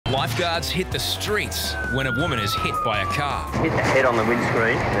Lifeguards hit the streets when a woman is hit by a car. Hit the head on the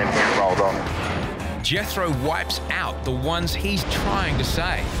windscreen and then rolled off. Jethro wipes out the ones he's trying to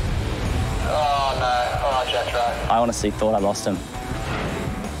save. Oh no, oh Jethro. I honestly thought I lost him.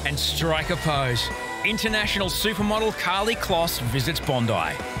 And strike a pose. International supermodel Carly Kloss visits Bondi.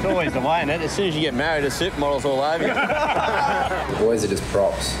 It's always the way, isn't it? As soon as you get married, a supermodel's all over you. Boys are just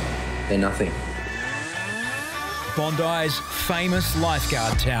props. They're nothing. Bondi's famous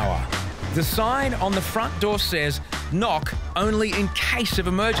lifeguard tower. The sign on the front door says, knock only in case of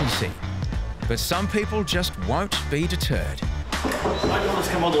emergency. But some people just won't be deterred. My daughter's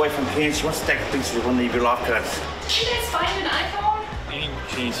come all the way from Cairns. She wants to take a picture of one of your lifeguards. Did you guys find an iPhone? Any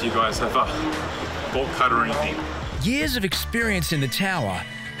chance you guys have a bolt cutter or anything? Years of experience in the tower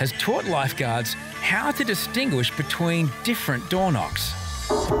has taught lifeguards how to distinguish between different door knocks.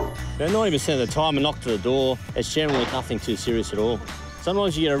 About 90% of the time, a knock to the door, it's generally nothing too serious at all.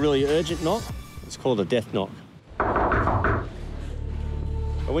 Sometimes you get a really urgent knock. It's called a death knock. But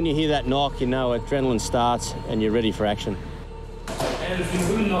when you hear that knock, you know adrenaline starts and you're ready for action. And if you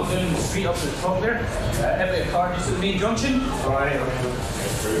wouldn't knock down the street up to the top there, have a car just at the main junction.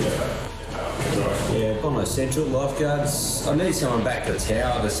 Yeah, Bondi Central Lifeguards. I need someone back to the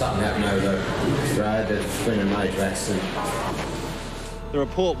tower. There's something happened over the road that's been a major accident. The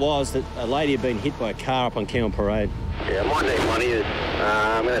report was that a lady had been hit by a car up on Cairn Parade. Yeah, my name money is,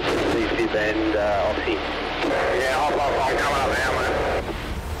 I'm going to see Fib and Oxy. Yeah, I'm coming up now,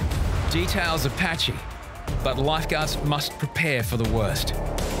 mate. Details are patchy, but lifeguards must prepare for the worst.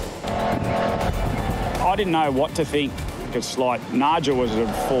 I didn't know what to think. It's like Naja was a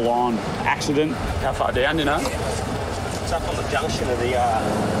full-on accident. How far down, you know? It's up on the junction of the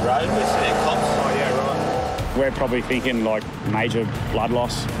road. We see their cops. Oh, yeah, right. We're probably thinking like major blood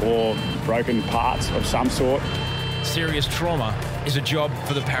loss or broken parts of some sort. Serious trauma is a job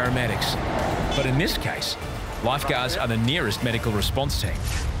for the paramedics. But in this case, lifeguards are the nearest medical response team.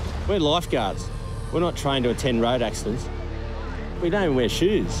 We're lifeguards. We're not trained to attend road accidents. We don't even wear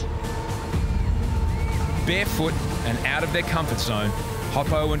shoes. Barefoot and out of their comfort zone,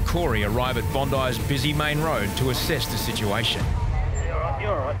 Hoppo and Corey arrive at Bondi's busy main road to assess the situation. You're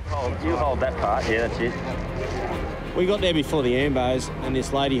all right. You hold that part. Yeah, that's it. We got there before the ambos, and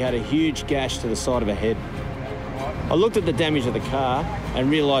this lady had a huge gash to the side of her head. I looked at the damage of the car and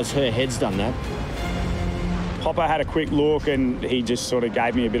realised her head's done that. Hopper had a quick look and he just sort of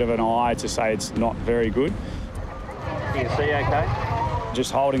gave me a bit of an eye to say it's not very good. You can see okay?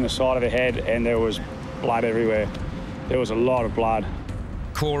 Just holding the side of her head and there was blood everywhere. There was a lot of blood.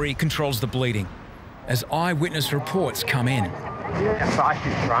 Corey controls the bleeding as eyewitness reports come in. How fast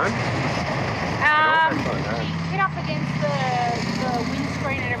is thrown? Hit up against the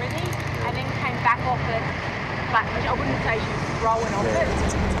windscreen and everything, and then came back off it. But I wouldn't say she's throwing off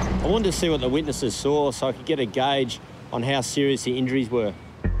it. I wanted to see what the witnesses saw so I could get a gauge on how serious the injuries were.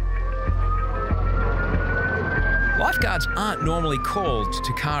 Lifeguards aren't normally called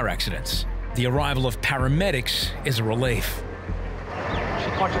to car accidents. The arrival of paramedics is a relief. She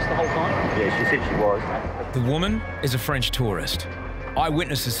conscious the whole time? Yeah, she said she was. The woman is a French tourist.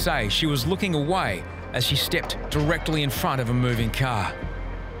 Eyewitnesses say she was looking away as she stepped directly in front of a moving car.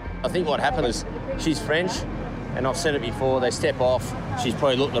 I think what happened is she's French, and I've said it before, they step off. She's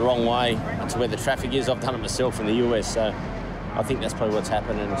probably looked the wrong way to where the traffic is. I've done it myself in the US, so I think that's probably what's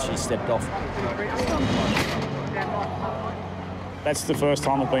happened, and she stepped off. That's the first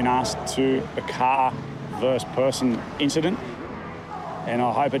time I've been asked to a car versus person incident, and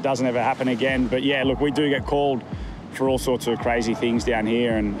I hope it doesn't ever happen again. But yeah, look, we do get called for all sorts of crazy things down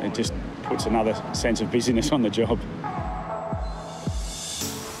here, and it just puts another sense of busyness on the job.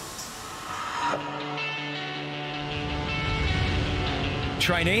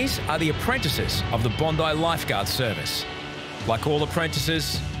 Trainees are the apprentices of the Bondi Lifeguard Service. Like all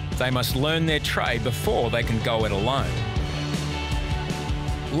apprentices, they must learn their trade before they can go it alone.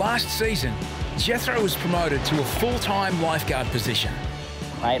 Last season, Jethro was promoted to a full-time lifeguard position.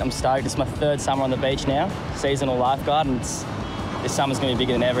 Mate, I'm stoked. It's my third summer on the beach now, seasonal lifeguard, and this summer's going to be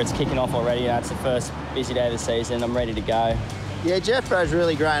bigger than ever. It's kicking off already. It's the first busy day of the season. I'm ready to go. Yeah, Jethro's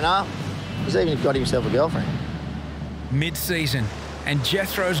really grown up. He's even got himself a girlfriend. Mid-season, and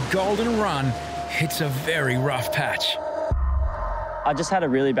Jethro's golden run hits a very rough patch. I just had a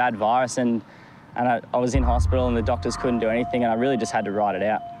really bad virus, and I was in hospital, and the doctors couldn't do anything, and I really just had to ride it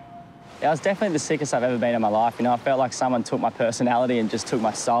out. Yeah, I was definitely the sickest I've ever been in my life. You know, I felt like someone took my personality and just took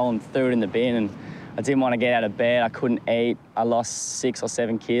my soul and threw it in the bin, and I didn't want to get out of bed. I couldn't eat. I lost 6 or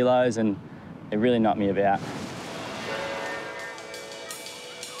 7 kilos, and it really knocked me about.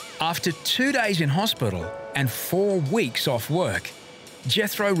 After 2 days in hospital and 4 weeks off work,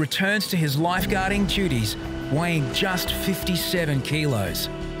 Jethro returns to his lifeguarding duties weighing just 57 kilos.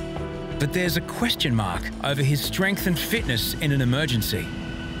 But there's a question mark over his strength and fitness in an emergency.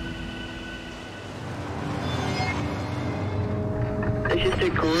 It's just a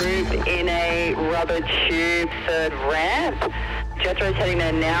group in a rubber tube third ramp. Jethro's heading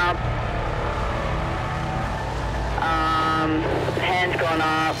there now. Hand's gone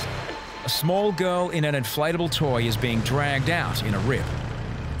up. A small girl in an inflatable toy is being dragged out in a rip.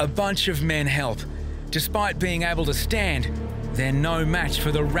 A bunch of men help. Despite being able to stand, they're no match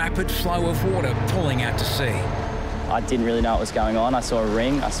for the rapid flow of water pulling out to sea. I didn't really know what was going on. I saw a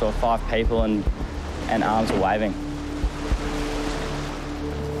ring, I saw 5 people and arms were waving.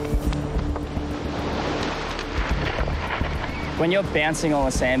 When you're bouncing on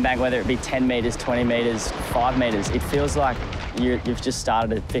a sandbank, whether it be 10 metres, 20 metres, 5 metres, it feels like you've just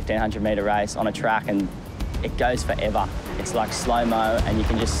started a 1,500 metre race on a track and it goes forever. It's like slow-mo and you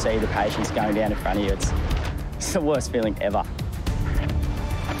can just see the patients going down in front of you. It's the worst feeling ever.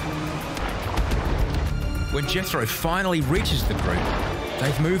 When Jethro finally reaches the group,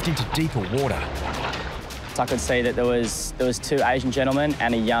 they've moved into deeper water. So I could see that there was 2 Asian gentlemen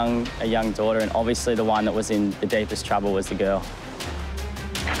and a young daughter, and obviously the one that was in the deepest trouble was the girl.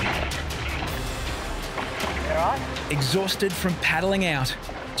 You all right? Exhausted from paddling out,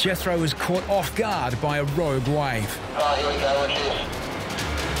 Jethro is caught off guard by a rogue wave. Oh, here we go, what's this?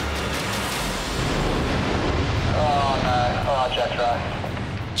 Oh no, oh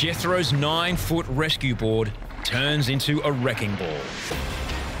Jethro. Jethro's 9-foot rescue board turns into a wrecking ball.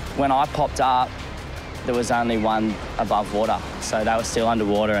 When I popped up, there was only one above water, so they were still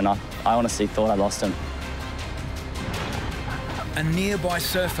underwater, and I honestly thought I lost them. A nearby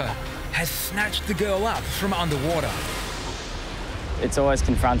surfer has snatched the girl up from underwater. It's always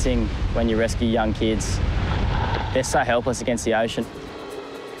confronting when you rescue young kids. They're so helpless against the ocean.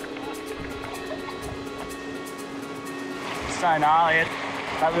 So gnarly.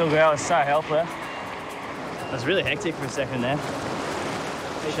 That little girl is so helpless. It was really hectic for a second there.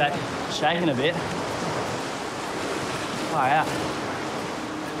 Shaking a bit. Far out.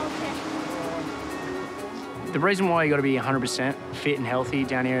 The reason why you got to be 100% fit and healthy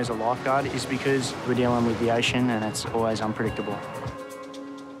down here as a lifeguard is because we're dealing with the ocean and it's always unpredictable.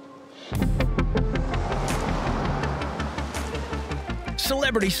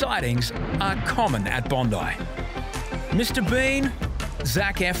 Celebrity sightings are common at Bondi. Mr. Bean,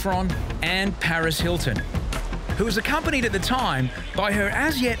 Zac Efron and Paris Hilton, who was accompanied at the time by her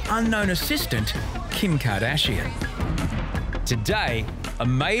as yet unknown assistant, Kim Kardashian. Today, a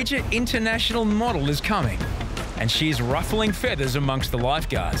major international model is coming, and she's ruffling feathers amongst the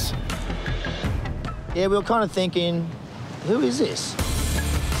lifeguards. Yeah, we were kind of thinking, who is this?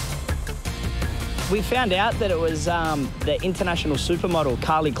 We found out that it was the international supermodel,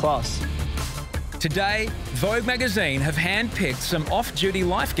 Carly Kloss. Today, Vogue magazine have handpicked some off-duty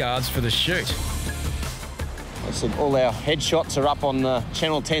lifeguards for the shoot. I said all our headshots are up on the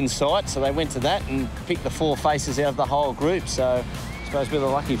Channel 10 site, so they went to that and picked the 4 faces out of the whole group. So I suppose we're the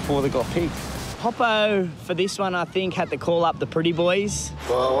lucky 4 that got picked. Hoppo, for this one, I think, had to call up the pretty boys.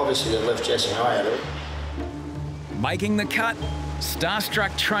 Well, obviously they left Jess and I out of it. Making the cut,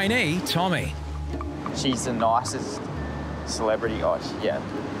 starstruck trainee Tommy. She's the nicest celebrity, yeah,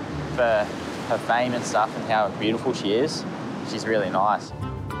 for her fame and stuff and how beautiful she is. She's really nice.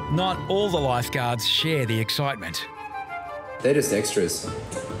 Not all the lifeguards share the excitement. They're just extras.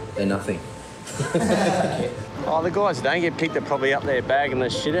 They're nothing. Oh, the guys who don't get picked are probably up there bagging the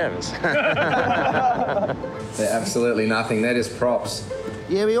shit out of us. They're absolutely nothing. They're just props.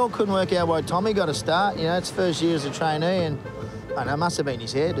 Yeah, we all couldn't work out why Tommy got a start. You know, it's first year as a trainee and, I don't know, it must have been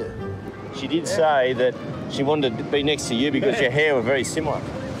his hairdo. She did say that she wanted to be next to you because your hair were very similar.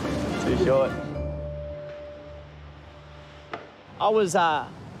 Too short. I was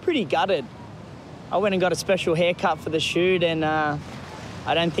pretty gutted. I went and got a special haircut for the shoot and I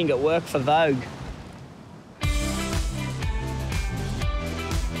don't think it worked for Vogue.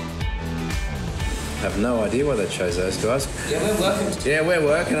 I have no idea why they chose those guys. Yeah, we're working. Yeah, we're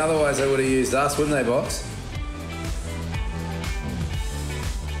working. Otherwise, they would have used us, wouldn't they, boss?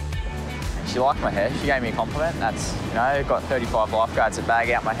 She liked my hair. She gave me a compliment. That's, you know, got 35 lifeguards that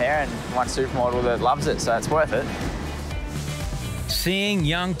bag out my hair and one supermodel that loves it, so it's worth it. Seeing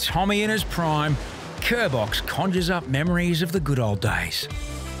young Tommy in his prime, Kerbox conjures up memories of the good old days.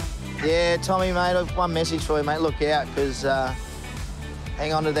 Yeah, Tommy, mate, I've one message for you, mate. Look out, because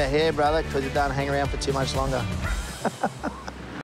hang on to that hair, brother, because it don't hang around for too much longer.